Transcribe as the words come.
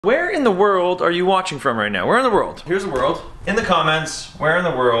Where in the world are you watching from right now? Where in the world? Here's the world. In the comments, where in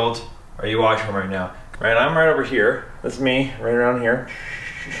the world are you watching from right now? Right, I'm right over here. That's me, right around here.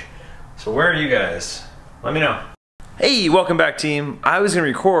 So where are you guys? Let me know. Hey, welcome back team. I was gonna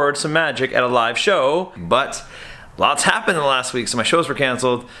record some magic at a live show, but lots happened in the last week, so my shows were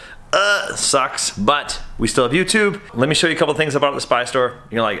canceled. Sucks, but we still have YouTube. Let me show you a couple things about the Spy Store.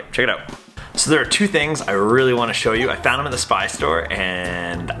 You're gonna like it, check it out. So there are two things I really want to show you. I found them in the Spy Store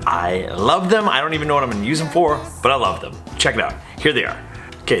and I love them. I don't even know what I'm gonna use them for, but I love them. Check it out, here they are.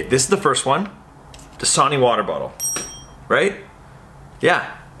 Okay, this is the first one, the Dasani water bottle, right?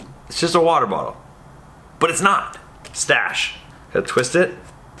 Yeah, it's just a water bottle, but it's not. Stash, gotta twist it.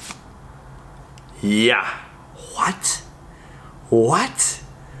 Yeah, what? What?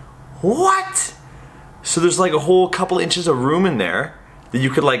 What? So there's like a whole couple inches of room in there that you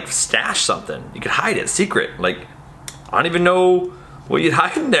could like stash something. You could hide it, secret. Like, I don't even know what you'd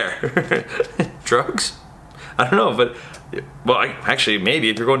hide in there. Drugs? I don't know, but, well, actually maybe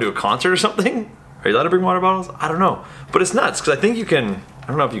if you're going to a concert or something, are you allowed to bring water bottles? I don't know. But it's nuts, because I think you can, I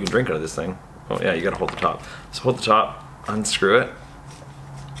don't know if you can drink out of this thing. Oh yeah, you gotta hold the top. So hold the top, unscrew it.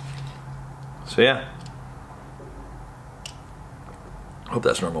 So yeah. Hope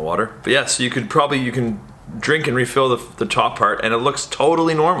that's normal water. But yeah, so you could probably, you can drink and refill the top part and it looks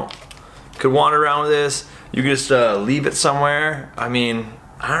totally normal. You could wander around with this. You could just leave it somewhere. I mean,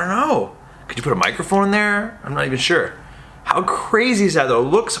 I don't know. Could you put a microphone in there? I'm not even sure. How crazy is that though? It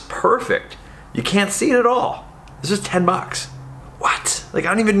looks perfect. You can't see it at all. This is 10 bucks. What? Like I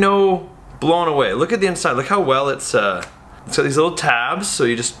don't even know. Blown away. Look at the inside. Look how well it's got these little tabs, so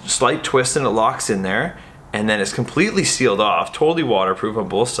you just slight twist and it locks in there. And then it's completely sealed off, totally waterproof on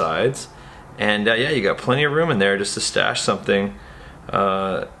both sides. And yeah, you got plenty of room in there just to stash something.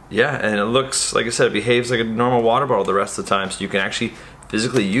 Yeah, and it looks, like I said, it behaves like a normal water bottle the rest of the time, so you can actually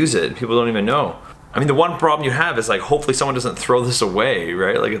physically use it. People don't even know. I mean, the one problem you have is like, hopefully someone doesn't throw this away,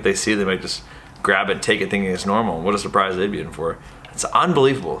 right? Like if they see it, they might just grab it and take it thinking it's normal. What a surprise they'd be in for. It's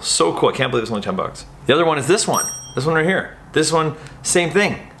unbelievable, so cool. I can't believe it's only 10 bucks. The other one is this one right here. This one, same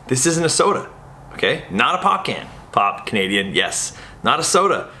thing. This isn't a soda, okay? Not a pop can. Pop, Canadian, yes. Not a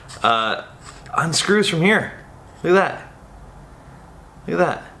soda. Unscrews from here. Look at that. Look at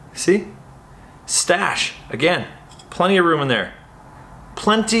that, see? Stash, again, plenty of room in there.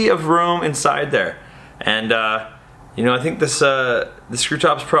 Plenty of room inside there. And you know, I think this screw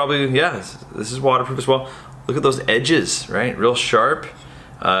top's probably, yeah, this is waterproof as well. Look at those edges, right? Real sharp.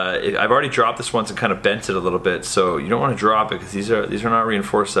 I've already dropped this once and kind of bent it a little bit, so you don't want to drop it because these are not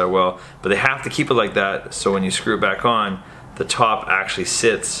reinforced that well. But they have to keep it like that, so when you screw it back on, the top actually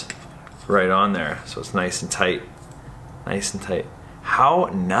sits right on there, so it's nice and tight. Nice and tight. How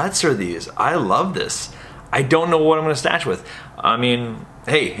nuts are these? I love this. I don't know what I'm going to stash with. I mean,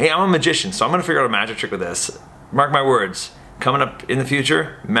 hey, I'm a magician, so I'm going to figure out a magic trick with this. Mark my words. Coming up in the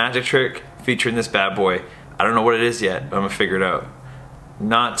future, magic trick featuring this bad boy. I don't know what it is yet, but I'm gonna figure it out.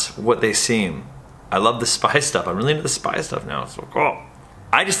 Not what they seem. I love the spy stuff. I'm really into the spy stuff now. It's so cool.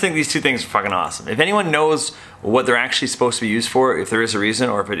 I just think these two things are fucking awesome. If anyone knows what they're actually supposed to be used for, if there is a reason,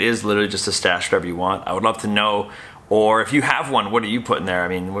 or if it is literally just to stash whatever you want, I would love to know. Or if you have one, what do you put in there? I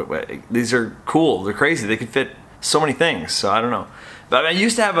mean, these are cool. They're crazy. They could fit so many things. So I don't know. But I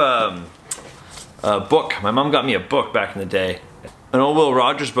used to have a book. My mom got me a book back in the day. An old Will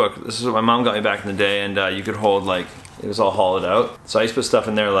Rogers book. This is what my mom got me back in the day, and you could hold like, it was all hollowed out. So I used to put stuff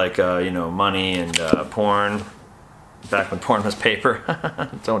in there like, you know, money and porn. Back when porn was paper.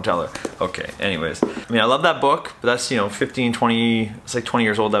 Don't tell her. Okay, anyways. I mean, I love that book, but that's, you know, 15, 20, it's like 20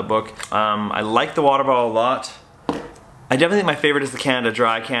 years old, that book. I like the water bottle a lot. I definitely think my favorite is the Canada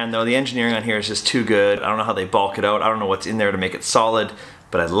Dry can, though. The engineering on here is just too good. I don't know how they bulk it out. I don't know what's in there to make it solid,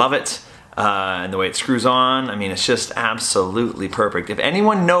 but I love it. And the way it screws on, I mean, it's just absolutely perfect. If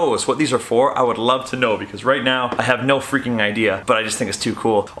anyone knows what these are for, I would love to know, because right now I have no freaking idea, but I just think it's too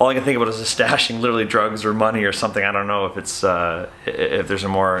cool. All I can think about is stashing literally drugs or money or something. I don't know if it's if there's a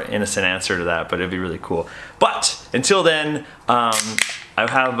more innocent answer to that, but it'd be really cool. But until then,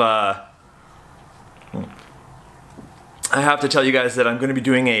 I have to tell you guys that I'm going to be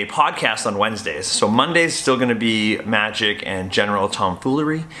doing a podcast on Wednesdays. So Monday's still going to be magic and general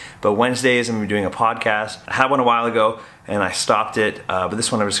tomfoolery, but Wednesdays I'm going to be doing a podcast. I had one a while ago and I stopped it, but this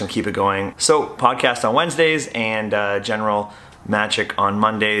one I'm just going to keep it going. So podcast on Wednesdays and general magic on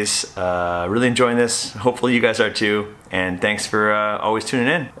Mondays. Really enjoying this. Hopefully you guys are too. And thanks for always tuning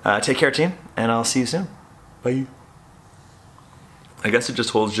in. Take care, team, and I'll see you soon. Bye. I guess it just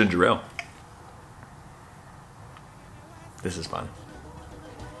holds ginger ale. This is fun.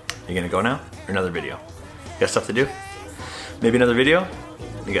 You gonna go now? Or another video? You got stuff to do? Maybe another video?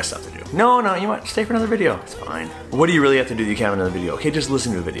 You got stuff to do. No, you want stay for another video. It's fine. What do you really have to do that you can't have another video? Okay, just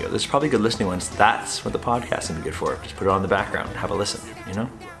listen to a video. There's probably good listening ones. That's what the podcast can be good for. Just put it on in the background. Have a listen, you know?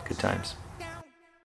 Good times.